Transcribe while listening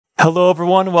Hello,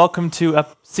 everyone. Welcome to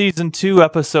Season 2,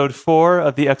 Episode 4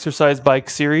 of the Exercise Bike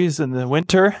series in the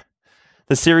winter.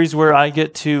 The series where I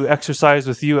get to exercise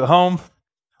with you at home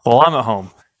while I'm at home.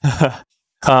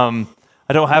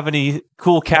 I don't have any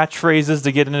cool catchphrases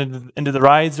to get into the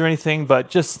rides or anything, but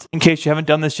just in case you haven't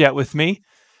done this yet with me,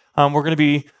 we're going to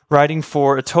be riding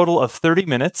for a total of 30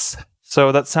 minutes.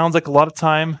 So that sounds like a lot of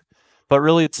time, but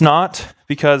really it's not,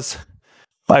 because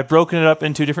I've broken it up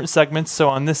into different segments. So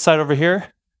on this side over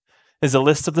here is a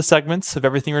list of the segments of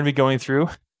everything we're going to be going through.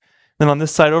 Then on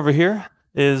this side over here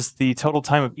is the total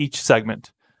time of each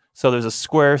segment. So there's a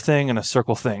square thing and a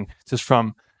circle thing, just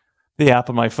from the app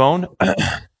on my phone.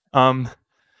 On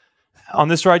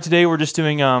this ride today, we're just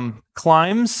doing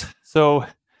climbs. So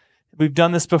we've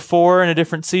done this before in a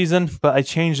different season, but I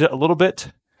changed it a little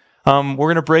bit. We're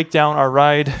going to break down our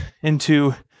ride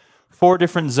into 4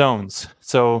 different zones.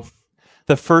 So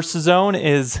the first zone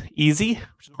is easy,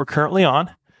 which is what we're currently on.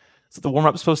 So the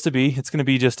warm-up is supposed to be, it's going to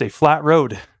be just a flat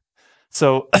road.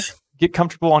 So get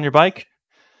comfortable on your bike.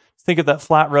 Think of that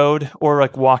flat road or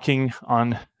like walking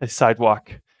on a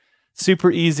sidewalk.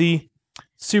 Super easy,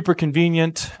 super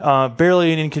convenient,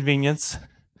 barely an inconvenience.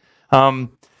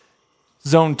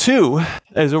 Zone 2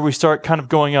 is where we start kind of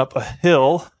going up a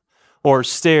hill or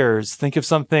stairs. Think of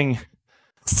something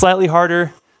slightly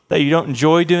harder that you don't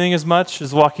enjoy doing as much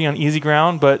as walking on easy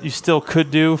ground, but you still could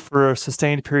do for a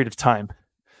sustained period of time.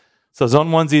 So zone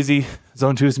 1's easy,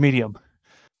 zone 2 is medium.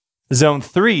 Zone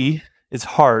 3 is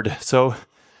hard. So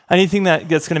anything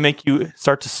that's going to make you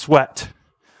start to sweat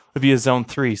would be a zone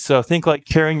 3. So think like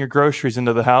carrying your groceries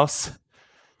into the house.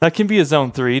 That can be a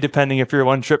zone 3, depending if you're a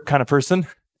one-trip kind of person.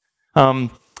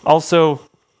 Also,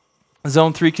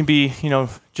 zone 3 can be,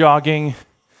 jogging,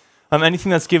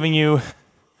 anything that's giving you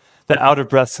that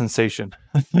out-of-breath sensation,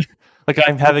 like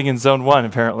I'm having in zone 1,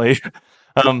 apparently.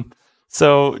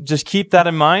 So just keep that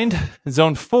in mind.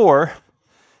 Zone 4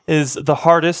 is the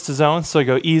hardest zone. So I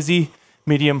go easy,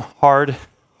 medium, hard,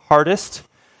 hardest.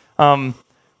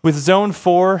 With zone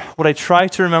 4, what I try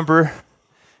to remember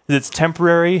is it's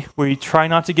temporary, where you try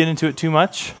not to get into it too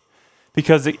much,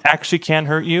 because it actually can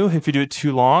hurt you if you do it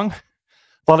too long.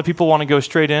 A lot of people want to go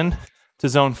straight in to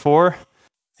zone 4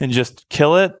 and just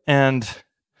kill it. And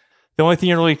the only thing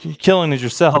you're really killing is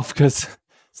yourself, because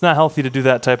it's not healthy to do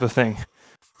that type of thing.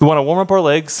 We want to warm up our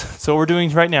legs. So what we're doing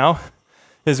right now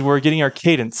is we're getting our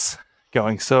cadence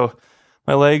going. So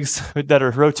my legs that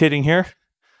are rotating here,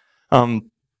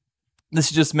 this is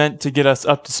just meant to get us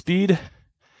up to speed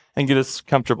and get us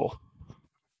comfortable.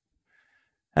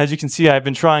 As you can see, I've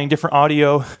been trying different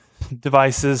audio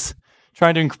devices,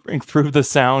 trying to improve the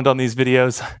sound on these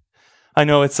videos. I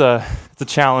know it's a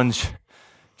challenge,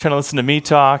 trying to listen to me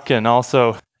talk and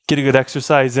also get a good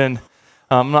exercise in.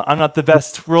 I'm not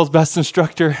the world's best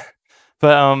instructor,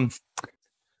 but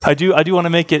I do want to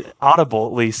make it audible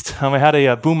at least. I had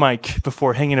a boom mic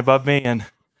before hanging above me, and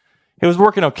it was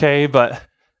working okay, but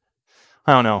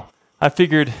I don't know. I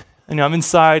figured, I'm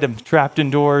inside, I'm trapped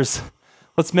indoors.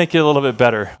 Let's make it a little bit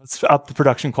better. Let's up the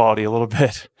production quality a little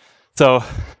bit. So,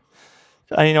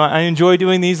 I enjoy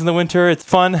doing these in the winter. It's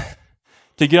fun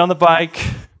to get on the bike,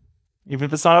 even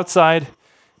if it's not outside,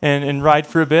 and ride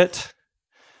for a bit.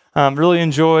 Really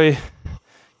enjoy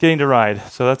getting to ride.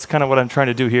 So that's kind of what I'm trying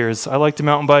to do here. Is I like to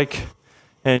mountain bike,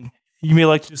 and you may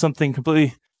like to do something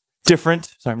completely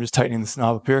different. Sorry, I'm just tightening this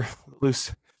knob up here,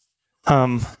 loose.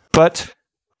 But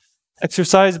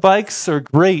exercise bikes are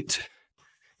great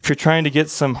if you're trying to get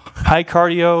some high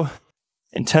cardio,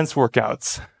 intense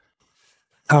workouts.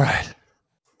 All right.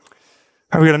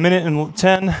 We got a minute and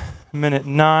 10, minute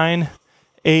 9,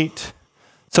 8.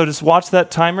 So just watch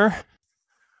that timer.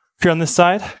 If you're on this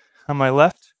side, on my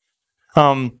left,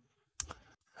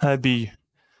 that'd be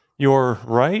your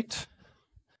right.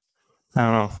 I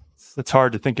don't know. It's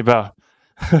hard to think about.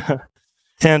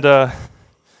 And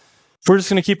we're just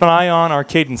going to keep an eye on our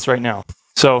cadence right now.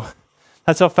 So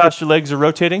that's how fast your legs are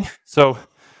rotating. So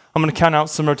I'm going to count out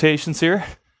some rotations here.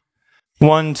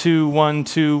 1, 2, 1,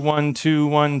 2, 1, 2,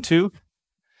 1, 2.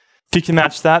 If you can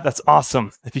match that, that's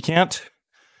awesome. If you can't,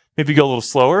 maybe go a little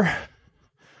slower,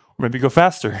 or maybe go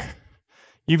faster.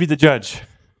 You be the judge.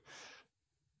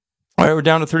 All right, we're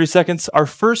down to 30 seconds. Our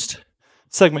first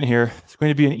segment here is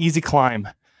going to be an easy climb.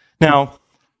 Now,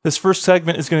 this first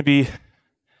segment is going to be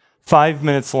 5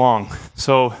 minutes long.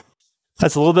 So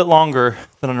that's a little bit longer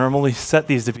than I normally set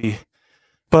these to be.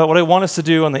 But what I want us to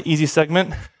do on the easy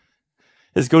segment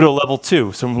is go to a level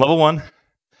 2. So from level 1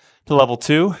 to level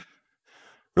 2,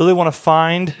 really want to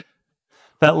find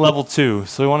that level 2.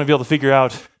 So we want to be able to figure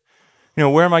out,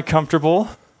 where am I comfortable?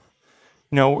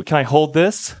 Can I hold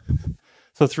this?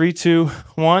 So 3, 2,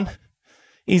 1.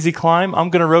 easy climb, I'm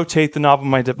going to rotate the knob of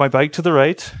my bike to the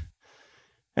right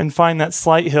and find that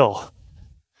slight hill.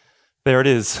 There it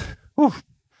is. Whew.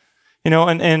 You know,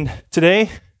 and today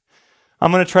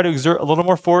I'm going to try to exert a little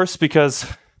more force because,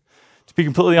 to be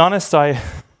completely honest, I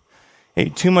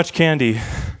ate too much candy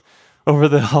over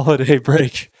the holiday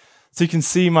break. So you can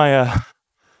see my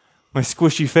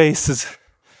squishy face is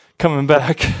coming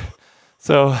back.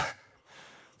 So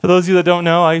for those of you that don't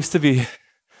know, I used to be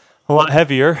a lot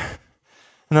heavier.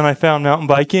 And then I found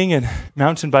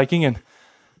mountain biking and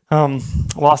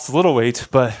lost a little weight,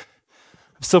 but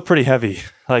I'm still pretty heavy.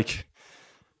 Like,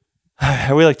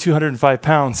 I weigh like 205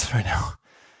 pounds right now.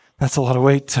 That's a lot of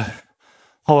weight to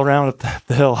haul around up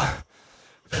the hill.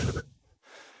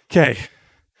 Okay,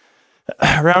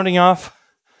 rounding off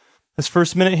this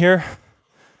first minute here.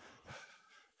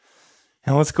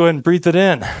 And let's go ahead and breathe it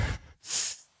in.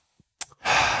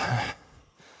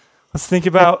 Let's think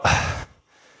about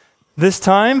this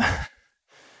time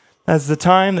as the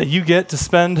time that you get to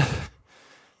spend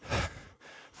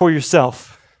for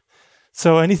yourself.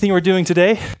 So anything we're doing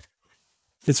today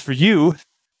is for you,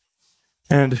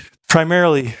 and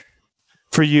primarily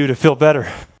for you to feel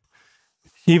better.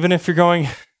 Even if you're going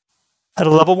at a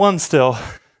level 1 still,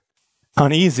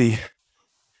 on easy,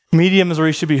 medium is where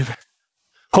you should be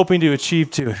hoping to achieve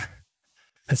to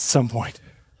at some point.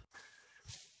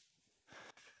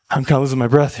 I'm kind of losing my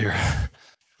breath here.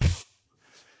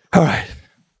 All right.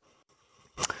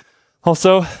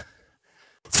 Also,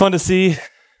 it's fun to see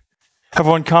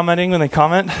everyone commenting when they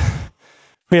comment.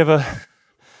 We have a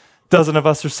dozen of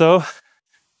us or so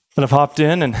that have hopped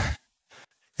in, and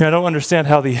I don't understand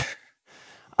how the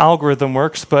algorithm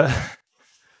works, but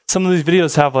some of these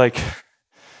videos have like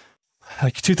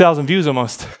 2,000 views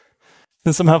almost,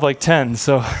 and some have like 10.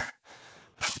 So I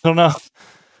don't know.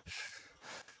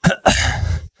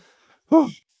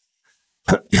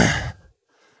 I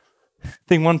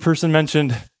think one person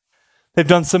mentioned they've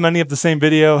done so many of the same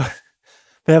video,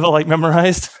 they have it like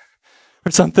memorized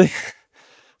or something.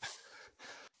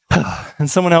 And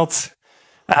someone else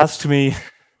asked me,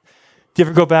 do you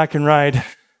ever go back and ride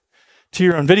to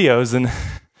your own videos? And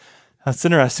that's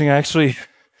interesting. I actually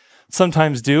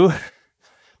sometimes do,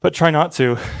 but try not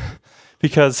to,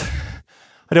 because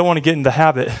I don't want to get in the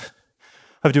habit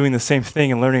of doing the same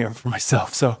thing and learning it for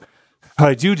myself. So what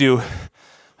I do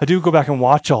go back and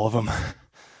watch all of them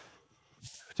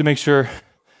to make sure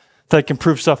that I can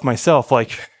prove stuff myself,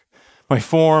 like my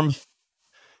form,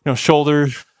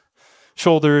 shoulders,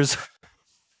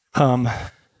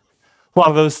 a lot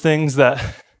of those things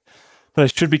that I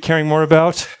should be caring more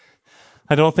about,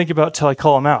 I don't think about till I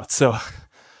call them out. So a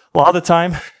lot of the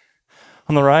time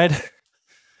on the ride,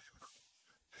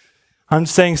 I'm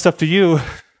saying stuff to you,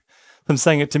 I'm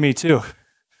saying it to me too.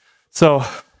 So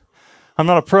I'm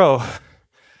not a pro.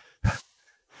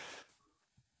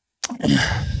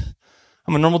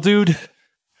 I'm a normal dude in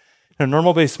a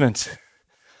normal basement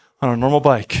on a normal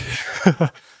bike.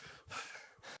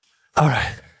 All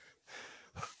right.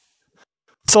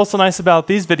 What's also nice about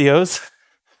these videos,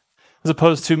 as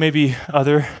opposed to maybe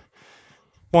other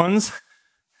ones,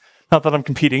 not that I'm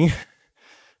competing,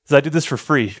 is I do this for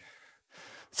free.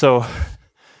 So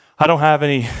I don't have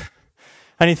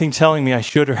anything telling me I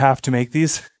should or have to make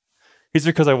these. These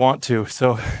are because I want to.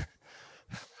 So I've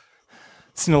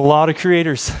seen a lot of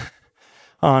creators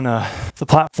on the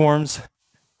platforms,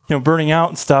 burning out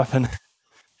and stuff. And,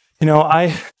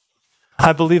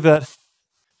 I believe that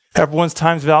everyone's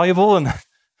time's valuable, and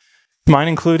mine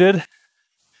included.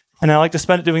 And I like to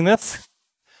spend it doing this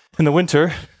in the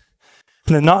winter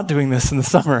and then not doing this in the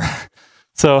summer.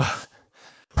 So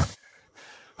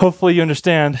hopefully you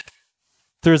understand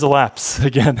there is a lapse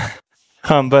again.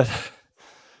 But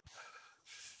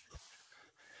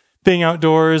being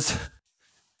outdoors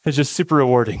is just super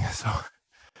rewarding. So,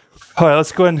 all right,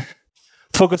 let's go ahead and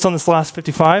focus on this last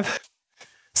 55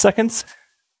 seconds.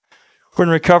 We're going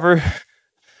to recover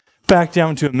back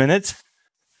down to a minute.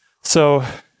 So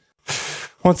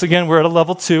once again, we're at a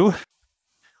level 2,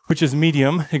 which is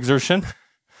medium exertion.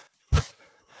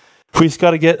 We just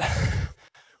got to get,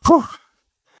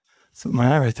 it's in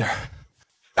my eye right there.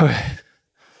 Okay.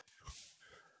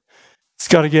 Just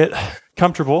got to get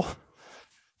comfortable.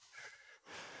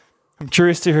 I'm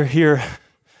curious to hear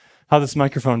how this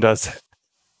microphone does.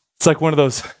 It's like one of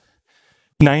those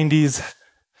 90s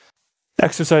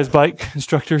exercise bike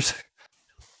instructors.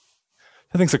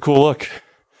 I think it's a cool look.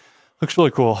 Looks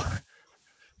really cool.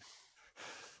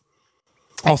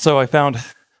 Also, I found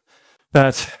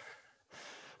that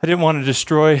I didn't want to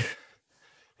destroy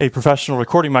a professional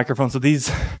recording microphone, so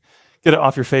these get it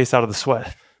off your face out of the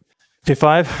sweat. Okay,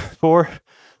 5, 4,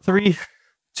 3,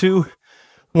 2,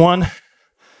 1.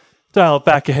 Dial it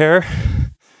back a hair.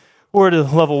 We're to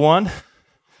level 1.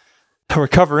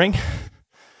 Recovering.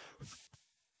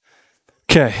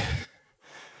 Okay.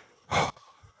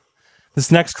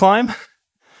 This next climb,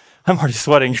 I'm already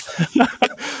sweating.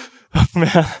 Oh,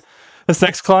 man. This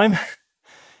next climb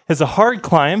is a hard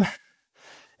climb,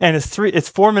 and it's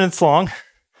 4 minutes long.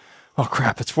 Oh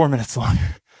crap, it's 4 minutes long.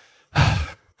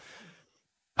 Oh,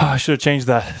 I should have changed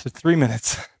that to 3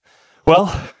 minutes.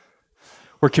 Well,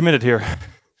 we're committed here.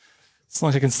 As long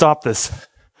as I can stop this.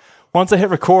 Once I hit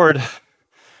record,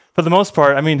 for the most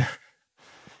part, I mean,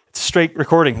 it's straight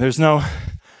recording. There's no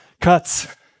cuts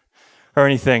or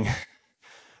anything.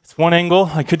 It's one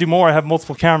angle. I could do more. I have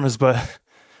multiple cameras, but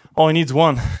all I need is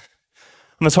one.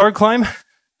 On this hard climb,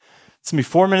 it's going to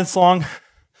be 4 minutes long.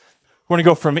 We're going to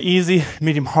go from easy,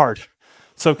 medium, hard.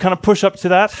 So kind of push up to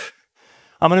that.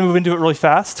 I'm going to move into it really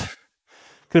fast.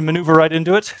 Going to maneuver right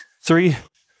into it. 3,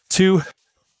 2,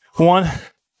 1.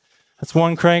 That's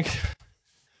one crank.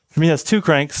 For me, that's 2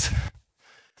 cranks.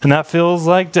 And that feels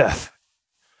like death.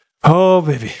 Oh,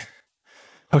 baby.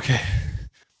 Okay.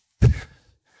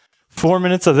 4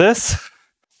 minutes of this.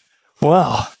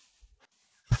 Well,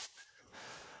 I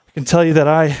can tell you that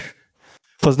I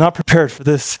was not prepared for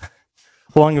this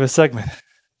long of a segment.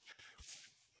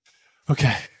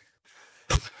 Okay.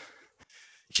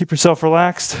 Keep yourself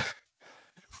relaxed.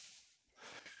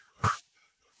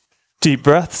 Deep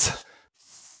breaths.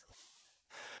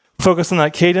 Focus on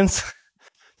that cadence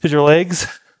with your legs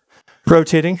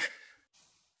rotating.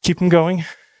 Keep them going.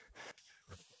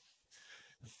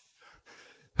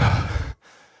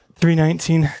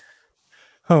 319.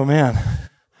 Oh man,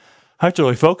 I have to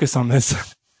really focus on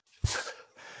this.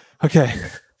 Okay,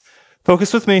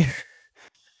 focus with me.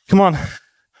 Come on,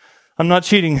 I'm not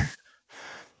cheating.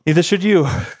 Neither should you.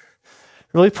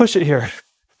 Really push it here.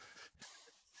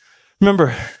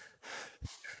 Remember,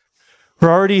 we're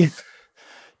already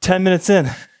 10 minutes in.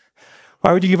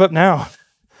 Why would you give up now?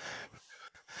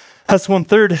 That's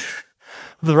 1/3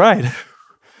 of the ride.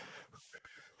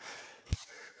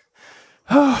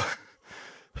 Oh.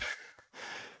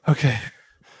 Okay.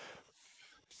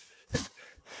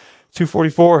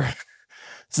 244.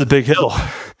 It's a big hill.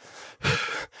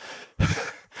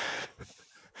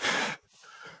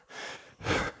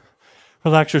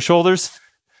 Relax your shoulders.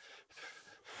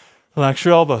 Relax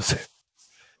your elbows.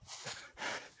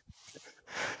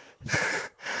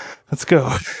 Let's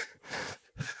go.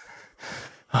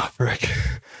 Oh, frick.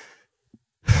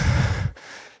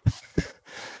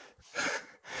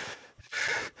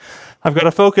 I've got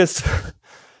to focus.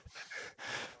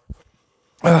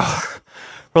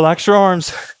 Relax your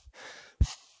arms.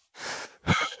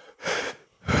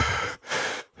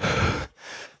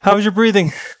 How's your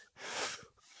breathing?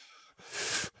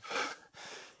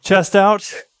 Chest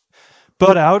out,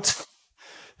 butt out.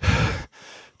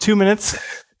 2 minutes.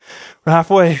 We're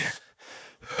halfway.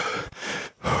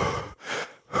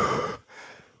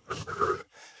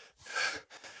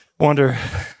 Wonder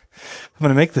if I'm going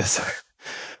to make this.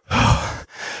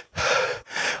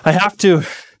 I have to.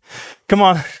 Come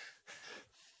on.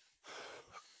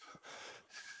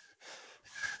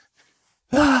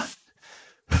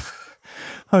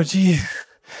 Oh, gee.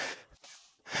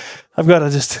 I've got to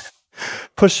just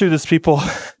push through this, people.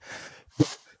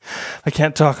 I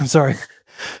can't talk. I'm sorry.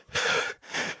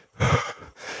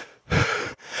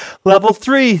 Level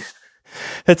 3.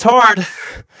 It's hard.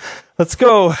 Let's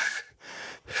go.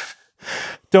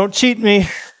 Don't cheat me.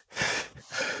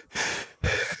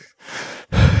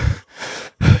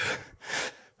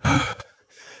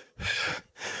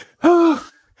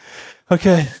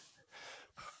 Okay.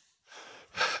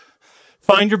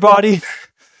 Find your body.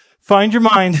 Find your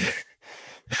mind.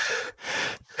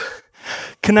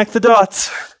 Connect the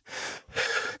dots.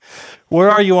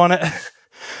 Where are you on it?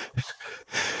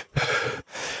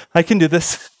 I can do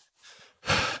this.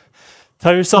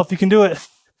 Tell yourself you can do it.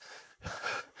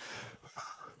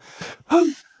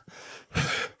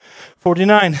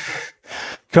 49.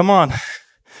 Come on.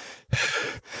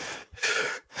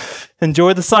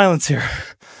 Enjoy the silence here.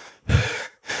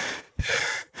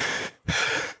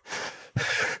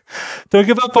 Don't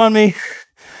give up on me.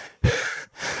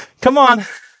 Come on.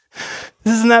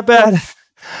 This isn't that bad.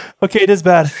 Okay, it is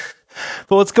bad.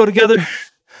 But let's go together.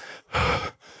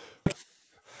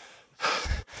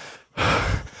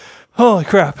 Holy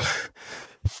crap.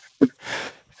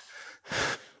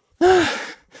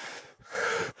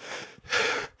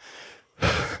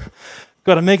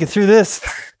 Gotta make it through this.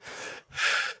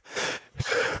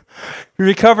 You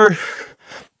recover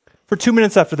for 2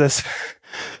 minutes after this.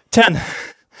 10,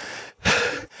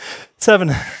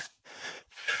 7,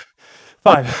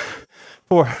 5,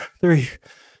 4, 3,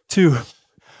 2,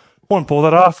 1. Pull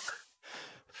that off.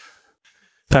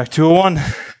 Back to a 1.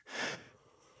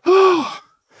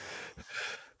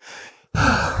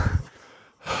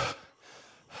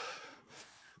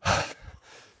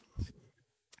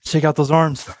 Shake out those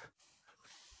arms.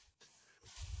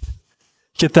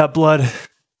 Get that blood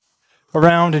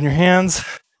around in your hands.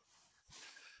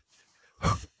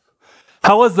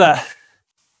 How was that?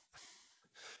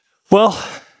 Well,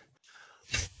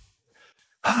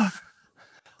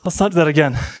 let's not do that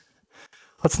again.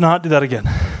 Let's not do that again.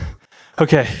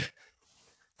 Okay.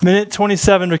 Minute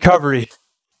 27 recovery.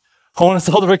 I want us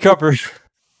all to recover.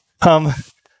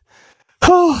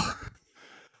 Oh,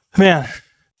 man.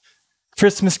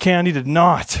 Christmas candy did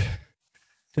not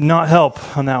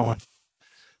help on that one.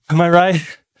 Am I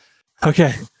right?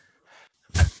 Okay.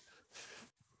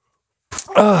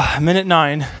 Minute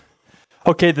 9.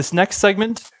 Okay, this next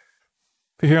segment,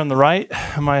 here on the right,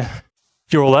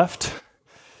 your left,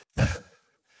 it's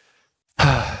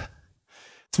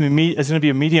going to be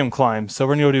a medium climb. So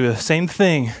we're going to go do the same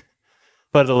thing,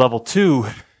 but at a level 2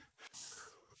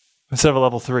 instead of a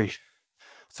level 3.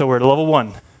 So we're at a level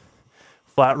 1,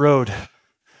 flat road.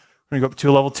 We're going to go up to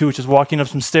a level 2, which is walking up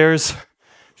some stairs. You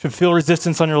should feel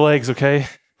resistance on your legs, okay?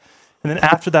 And then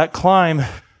after that climb,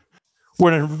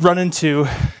 we're going to run into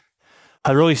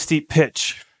a really steep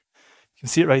pitch. You can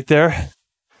see it right there.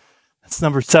 That's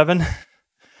number 7.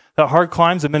 That hard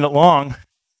climb's a minute long.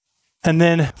 And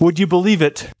then, would you believe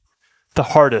it, the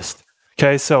hardest.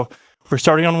 Okay, so we're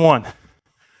starting on 1.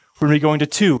 We're going to be going to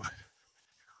 2. We're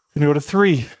going to go to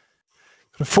 3, go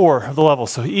to 4 of the level.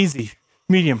 So easy,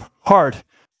 medium, hard,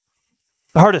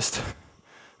 the hardest.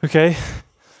 Okay,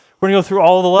 we're going to go through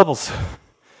all of the levels.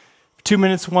 2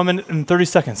 minutes, 1 minute, and 30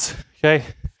 seconds. Okay,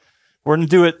 we're going to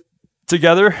do it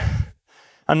together.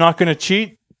 I'm not going to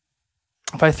cheat.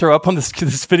 If I throw up on this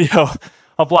video,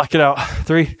 I'll block it out.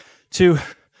 3, 2,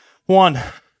 1.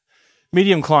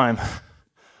 Medium climb.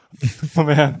 Oh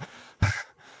man,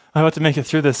 I'm about to make it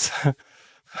through this.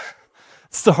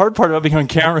 It's the hard part about being on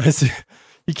camera is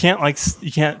you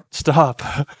can't stop.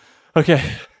 Okay,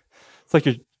 it's like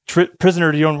you're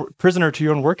prisoner to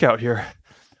your own workout here.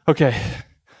 Okay.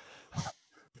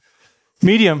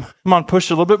 Medium, come on, push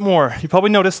a little bit more. You probably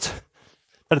noticed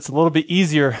that it's a little bit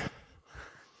easier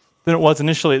than it was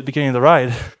initially at the beginning of the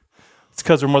ride. It's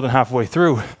because we're more than halfway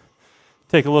through.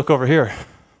 Take a look over here.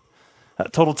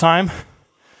 That total time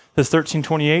is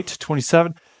 13:28,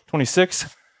 27,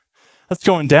 26. That's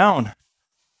going down.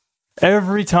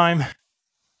 Every time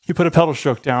you put a pedal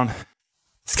stroke down,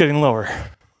 it's getting lower.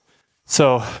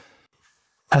 So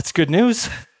that's good news.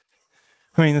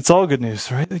 I mean, it's all good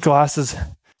news, right? The glass is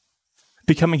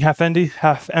becoming half empty,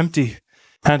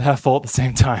 and half full at the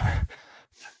same time.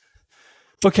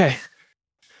 Okay.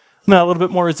 I'm gonna add a little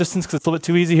bit more resistance because it's a little bit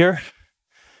too easy here.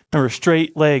 Remember,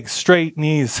 straight legs, straight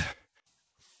knees,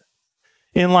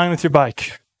 in line with your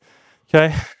bike. Okay?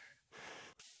 I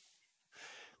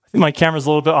think my camera's a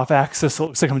little bit off axis, so it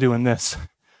looks like I'm doing this.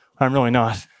 I'm really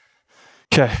not.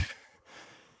 Okay.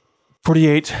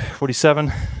 48,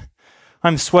 47.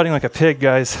 I'm sweating like a pig,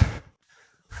 guys.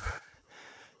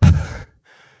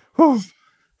 Whew.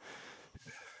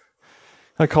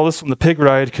 I call this one the pig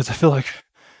ride because I feel like a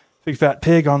big fat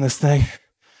pig on this thing.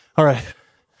 All right.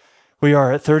 We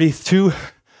are at 32,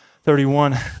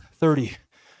 31, 30. You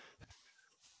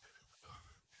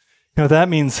know, that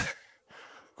means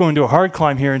going to a hard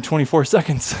climb here in 24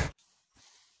 seconds.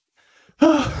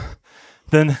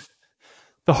 Then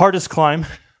the hardest climb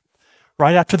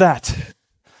right after that.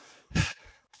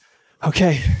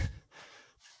 Okay.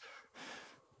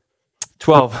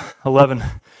 12, 11,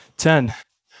 10,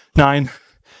 9,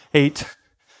 8.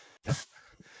 Let's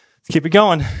keep it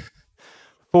going.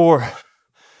 4,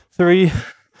 3,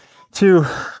 2,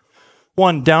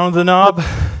 1. Down to the knob.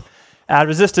 Add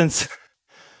resistance.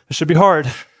 It should be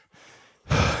hard.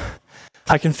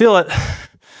 I can feel it.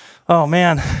 Oh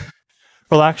man.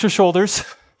 Relax your shoulders.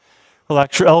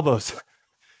 Relax your elbows.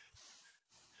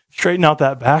 Straighten out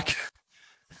that back.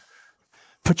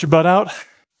 Put your butt out.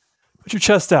 Put your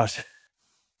chest out.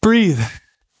 Breathe.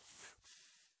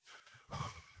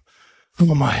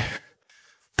 Oh my.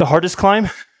 The hardest climb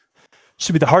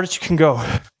should be the hardest you can go.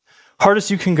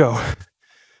 Hardest you can go.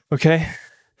 Okay?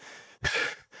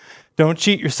 Don't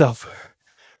cheat yourself.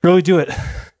 Really do it.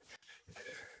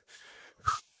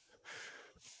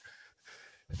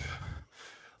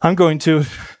 I'm going to.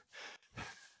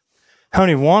 I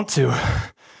don't even want to.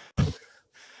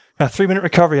 Got a 3-minute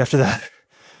recovery after that.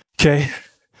 Okay?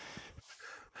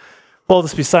 Well, I'll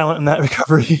just be silent in that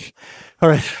recovery. All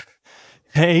right.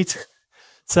 8,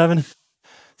 7,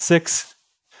 6,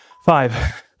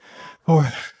 5,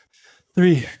 4,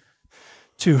 3,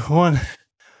 2, 1.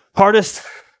 Hardest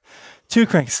 2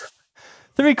 cranks,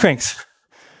 3 cranks,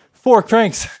 4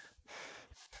 cranks.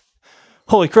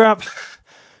 Holy crap.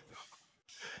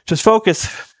 Just focus.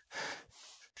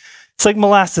 It's like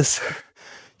molasses.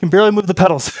 You can barely move the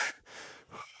pedals.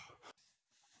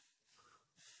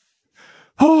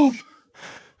 Oh.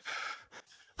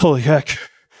 Holy heck.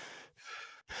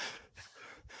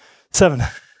 7,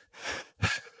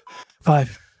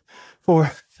 5,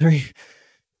 4, 3.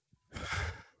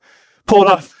 Pull it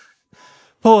off.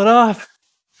 Pull it off.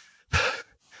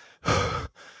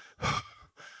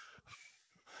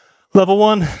 Level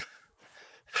 1.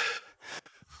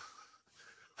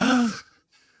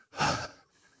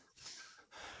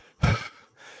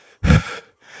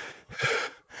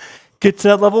 Get to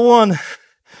that level 1.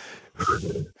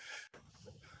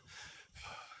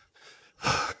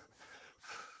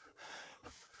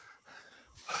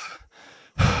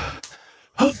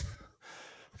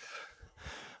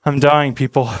 I'm dying,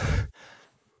 people.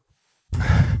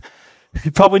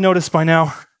 You probably noticed by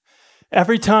now,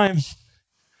 every time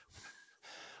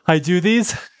I do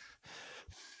these,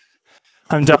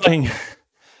 I'm dying.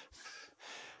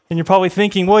 And you're probably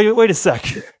thinking, wait a sec.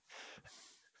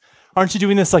 Aren't you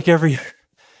doing this like every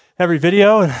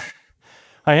video? And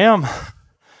I am.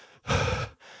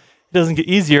 It doesn't get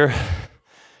easier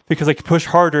because I can push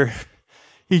harder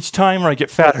each time or I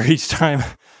get fatter each time.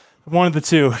 One of the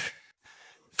two.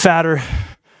 Fatter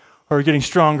or getting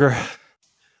stronger.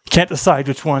 Can't decide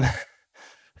which one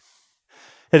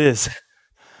it is.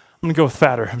 I'm gonna go with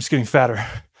fatter. I'm just getting fatter.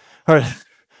 All right,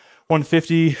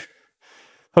 150.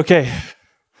 Okay,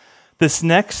 this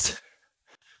next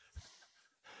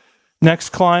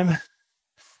climb,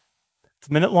 it's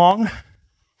a minute long.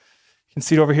 You can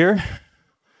see it over here.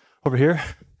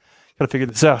 Gotta figure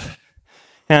this out.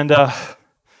 And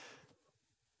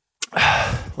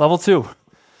level 2.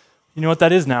 You know what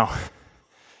that is now.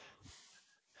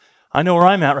 I know where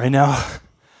I'm at right now.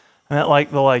 I'm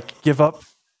at the give up,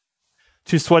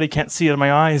 too sweaty, can't see it in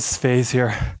my eyes phase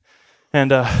here.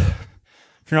 And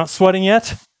if you're not sweating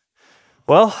yet,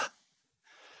 well,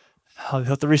 I'll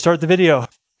have to restart the video.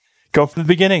 Go from the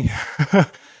beginning.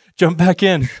 Jump back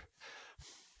in.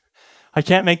 I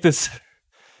can't make this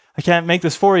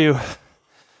for you.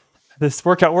 This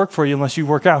workout work for you unless you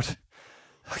work out.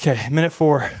 Okay, minute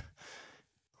 4.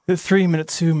 Minute 3, minute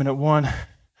 2, minute 1.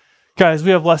 Guys,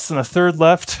 we have less than a third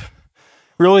left.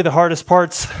 Really the hardest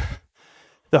parts,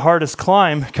 the hardest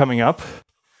climb coming up.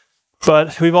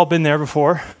 But we've all been there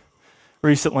before,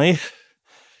 recently.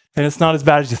 And it's not as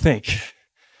bad as you think.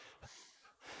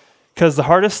 Because the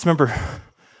hardest, remember,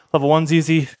 level 1's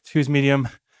easy, 2's medium,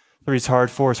 3's hard,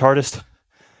 4's hardest.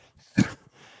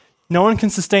 No one can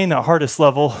sustain that hardest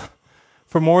level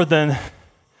for more than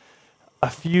a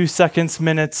few seconds,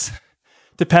 minutes,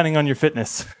 depending on your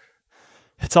fitness.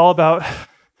 It's all about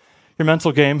your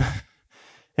mental game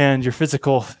and your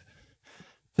physical,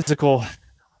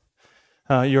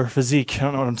 your physique. I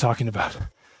don't know what I'm talking about.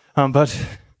 But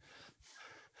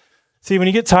see, when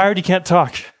you get tired, you can't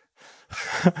talk.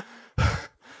 You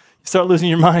start losing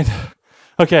your mind.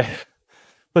 Okay,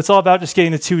 but it's all about just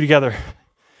getting the two together,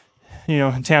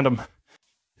 in tandem.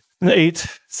 8,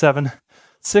 7,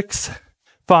 6,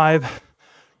 5,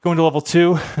 going to level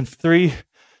 2, and 3,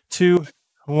 2,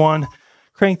 1.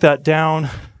 Crank that down.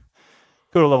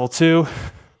 Go to level 2. We're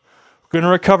going to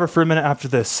recover for a minute after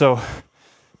this, so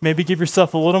maybe give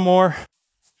yourself a little more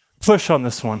push on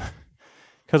this one,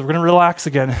 because we're going to relax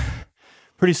again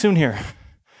pretty soon here.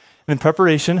 And in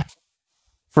preparation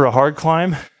for a hard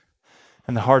climb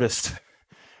and the hardest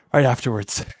right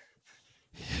afterwards.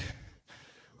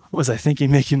 What was I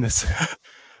thinking making this?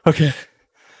 Okay.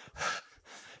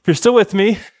 If you're still with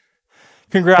me,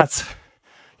 congrats.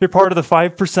 You're part of the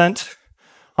 5%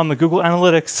 on the Google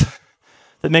Analytics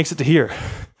that makes it to here. It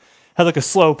has like a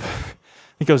slope.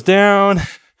 It goes down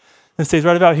and stays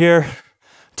right about here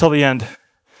till the end.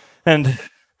 And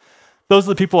those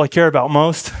are the people I care about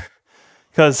most,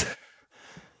 because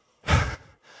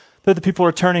they're the people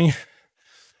who are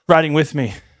riding with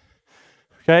me.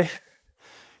 Okay?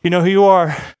 You know who you are.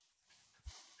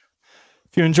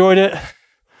 If you enjoyed it,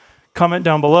 comment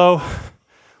down below.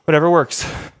 Whatever works.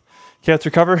 Okay, let's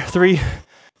recover. 3,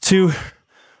 2,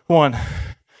 1.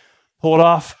 Pull it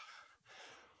off.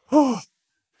 Oh,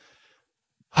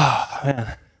 man.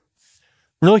 I'm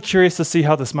really curious to see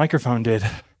how this microphone did.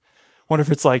 Wonder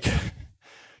if it's like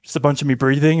just a bunch of me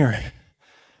breathing or if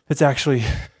it's actually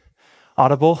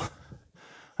audible.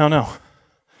 I don't know.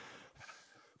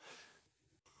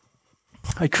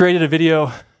 I created a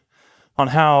video on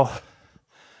how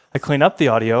I clean up the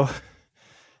audio,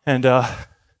 and I'll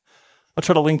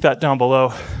try to link that down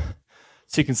below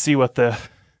so you can see what the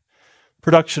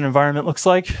production environment looks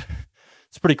like.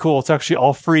 It's pretty cool. It's actually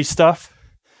all free stuff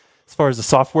as far as the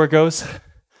software goes.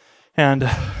 And,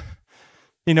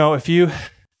 you know, if you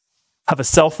have a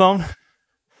cell phone,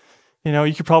 you know,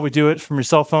 you could probably do it from your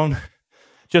cell phone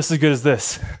just as good as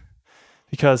this,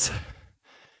 because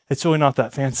it's really not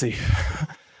that fancy.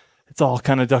 It's all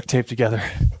kind of duct taped together.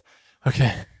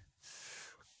 Okay.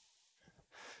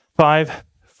 5,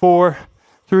 4,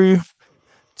 3,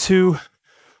 2,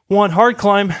 1. Hard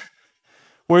climb.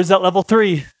 Where's that level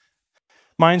 3?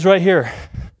 Mine's right here.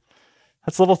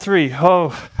 That's level 3.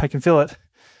 Oh, I can feel it.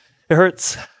 It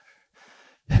hurts.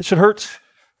 It should hurt.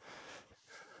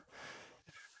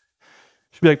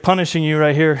 Should be like punishing you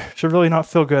right here. Should really not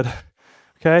feel good.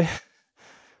 Okay?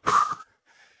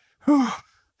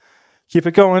 Keep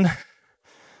it going.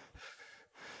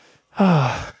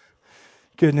 Ah,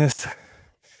 goodness.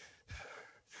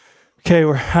 Okay,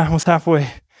 we're almost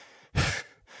halfway.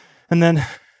 And then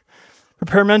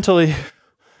prepare mentally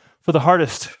for the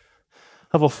hardest.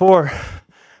 Level 4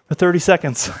 for 30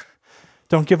 seconds.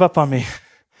 Don't give up on me.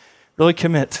 Really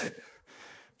commit.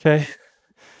 Okay?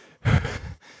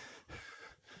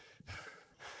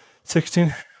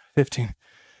 16, 15.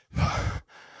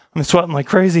 I'm sweating like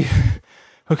crazy.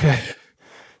 Okay.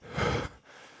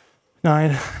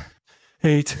 9,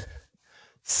 8,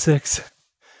 6,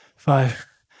 5,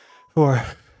 4.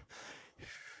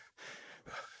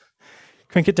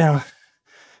 Crank it down.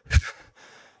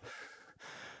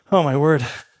 Oh my word.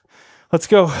 Let's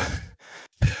go.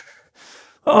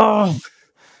 Oh.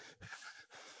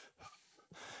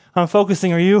 I'm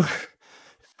focusing. Are you?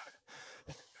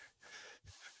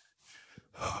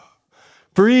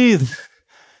 Breathe.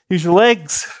 Use your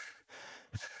legs.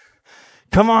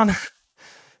 Come on.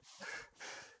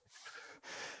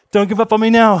 Don't give up on me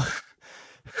now.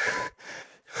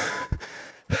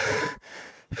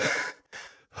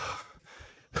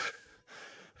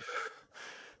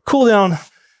 Cool down.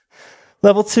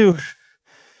 Level 2.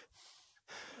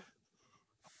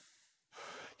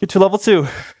 Get to level 2.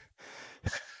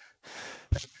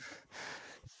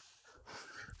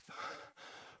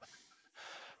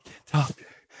 Can't talk.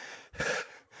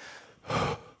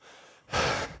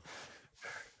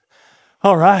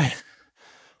 All right.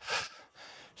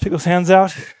 Take those hands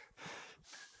out.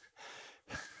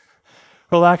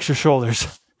 Relax your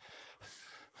shoulders.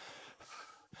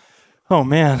 Oh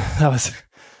man, that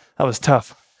was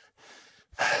tough.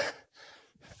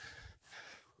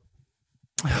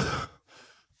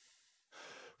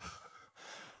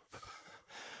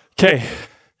 Okay,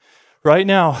 right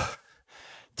now,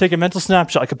 take a mental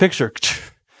snapshot, like a picture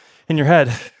in your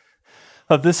head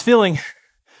of this feeling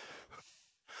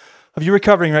of you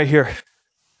recovering right here.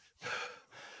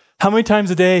 How many times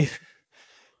a day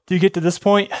do you get to this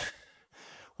point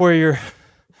where you're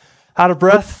out of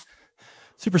breath,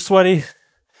 super sweaty,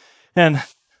 and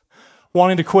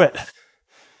wanting to quit?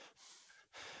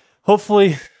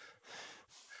 Hopefully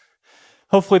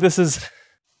this is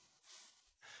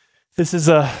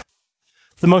the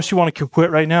most you want to quit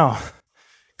right now,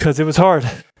 because it was hard.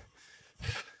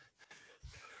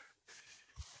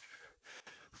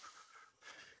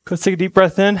 Let's take a deep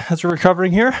breath in as we're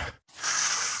recovering here.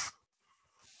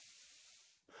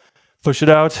 Push it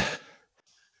out.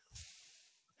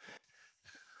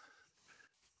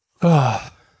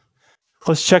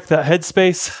 Let's check that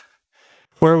headspace.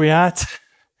 Where are we at?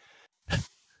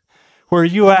 Where are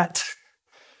you at?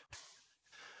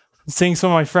 I'm seeing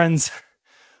some of my friends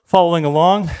following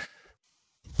along.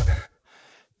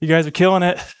 You guys are killing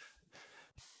it.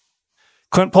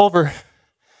 Clint Pulver,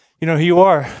 you know who you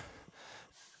are.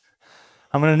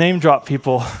 I'm going to name drop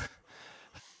people.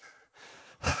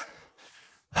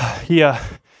 He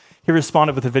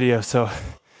responded with a video, so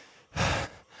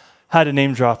had to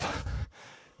name drop.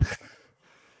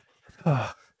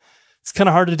 It's kind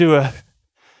of hard to do a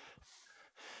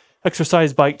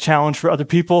exercise bike challenge for other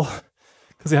people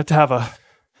because they have to have a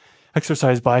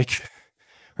exercise bike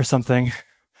or something,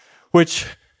 which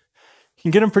you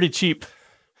can get them pretty cheap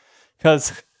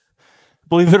because,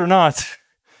 believe it or not,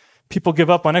 people give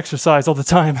up on exercise all the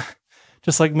time,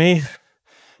 just like me,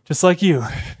 just like you,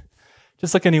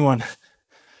 just like anyone.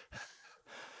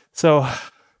 So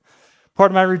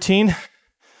part of my routine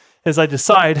is I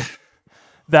decide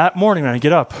that morning when I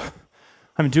get up,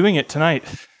 I'm doing it tonight,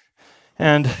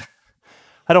 and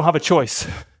I don't have a choice.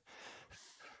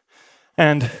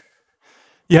 And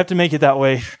you have to make it that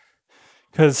way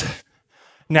because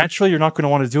naturally you're not going to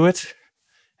want to do it,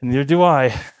 and neither do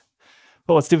I.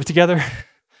 But let's do it together.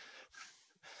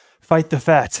 Fight the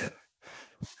fat.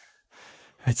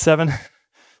 All right, 7,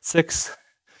 6,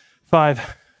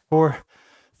 5, 4,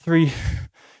 3,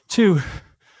 2,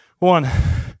 1.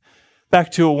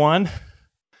 back to a 1.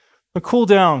 A cool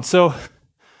down. So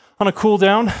on a cool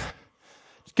down,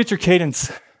 just get your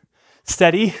cadence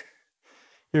steady.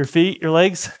 Your feet, your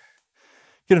legs,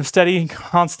 get them steady and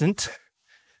constant.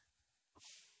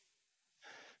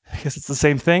 I guess it's the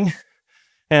same thing.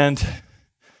 And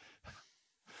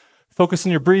focus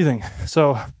on your breathing.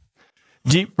 So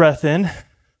deep breath in,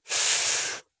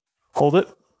 hold it,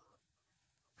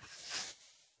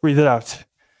 breathe it out.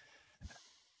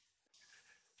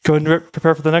 Go ahead and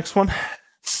prepare for the next one.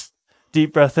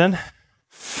 Deep breath in,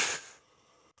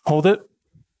 hold it,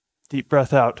 deep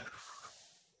breath out.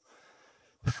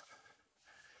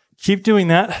 Keep doing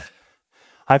that.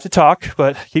 I have to talk,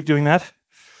 but keep doing that.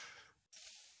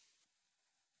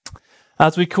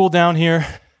 As we cool down here,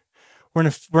 we're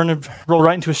gonna roll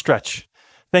right into a stretch.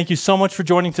 Thank you so much for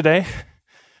joining today.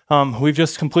 We've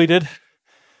just completed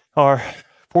our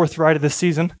 4th ride of this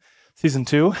season, season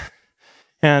 2,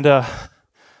 and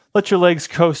let your legs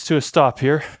coast to a stop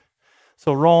here.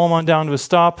 So roll them on down to a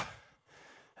stop.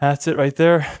 That's it right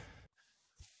there.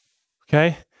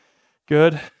 Okay,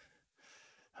 good.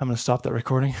 I'm going to stop that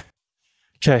recording.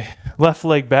 Okay, left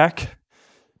leg back,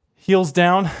 heels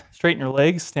down, straighten your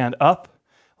legs, stand up,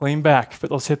 lean back, put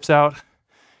those hips out,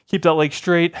 keep that leg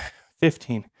straight.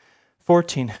 15,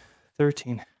 14,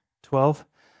 13, 12,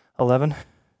 11,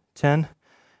 10,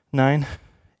 9,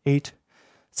 8,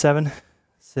 7,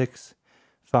 6,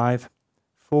 5,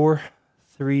 4,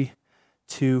 3,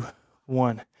 2,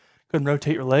 1. Go ahead and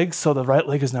rotate your legs so the right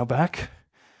leg is now back.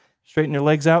 Straighten your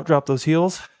legs out, drop those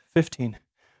heels. 15,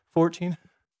 14,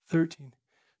 13,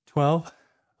 12,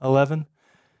 11,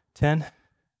 10,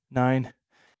 9,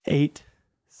 8,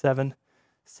 7,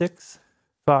 6,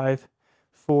 5,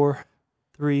 4,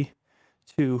 3,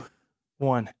 2,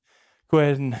 1. Go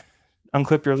ahead and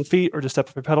unclip your feet or just step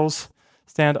up your pedals.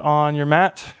 Stand on your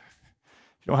mat.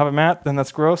 If you don't have a mat, then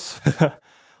that's gross.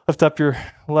 Lift up your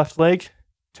left leg,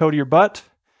 toe to your butt.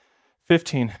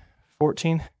 15,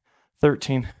 14,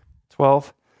 13,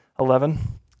 12, 11,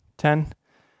 10,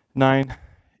 9,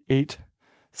 8,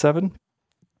 7,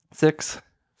 6,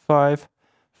 5,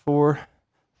 4,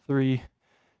 3,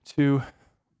 2,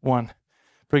 1.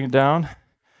 Bring it down.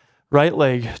 Right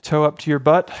leg, toe up to your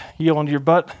butt, heel onto your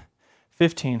butt.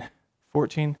 15,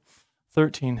 14,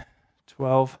 13,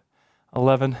 12,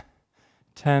 11,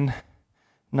 10,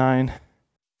 9,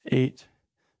 8,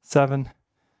 7,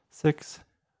 6,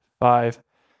 5,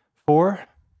 4,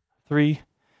 3,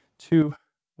 2,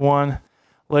 1.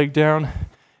 Leg down.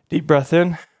 Deep breath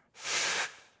in.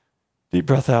 Deep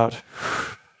breath out.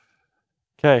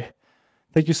 Okay.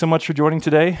 Thank you so much for joining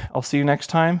today. I'll see you next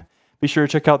time. Be sure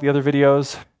to check out the other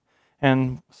videos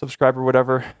and subscribe or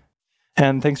whatever.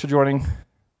 And thanks for joining.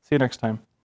 See you next time.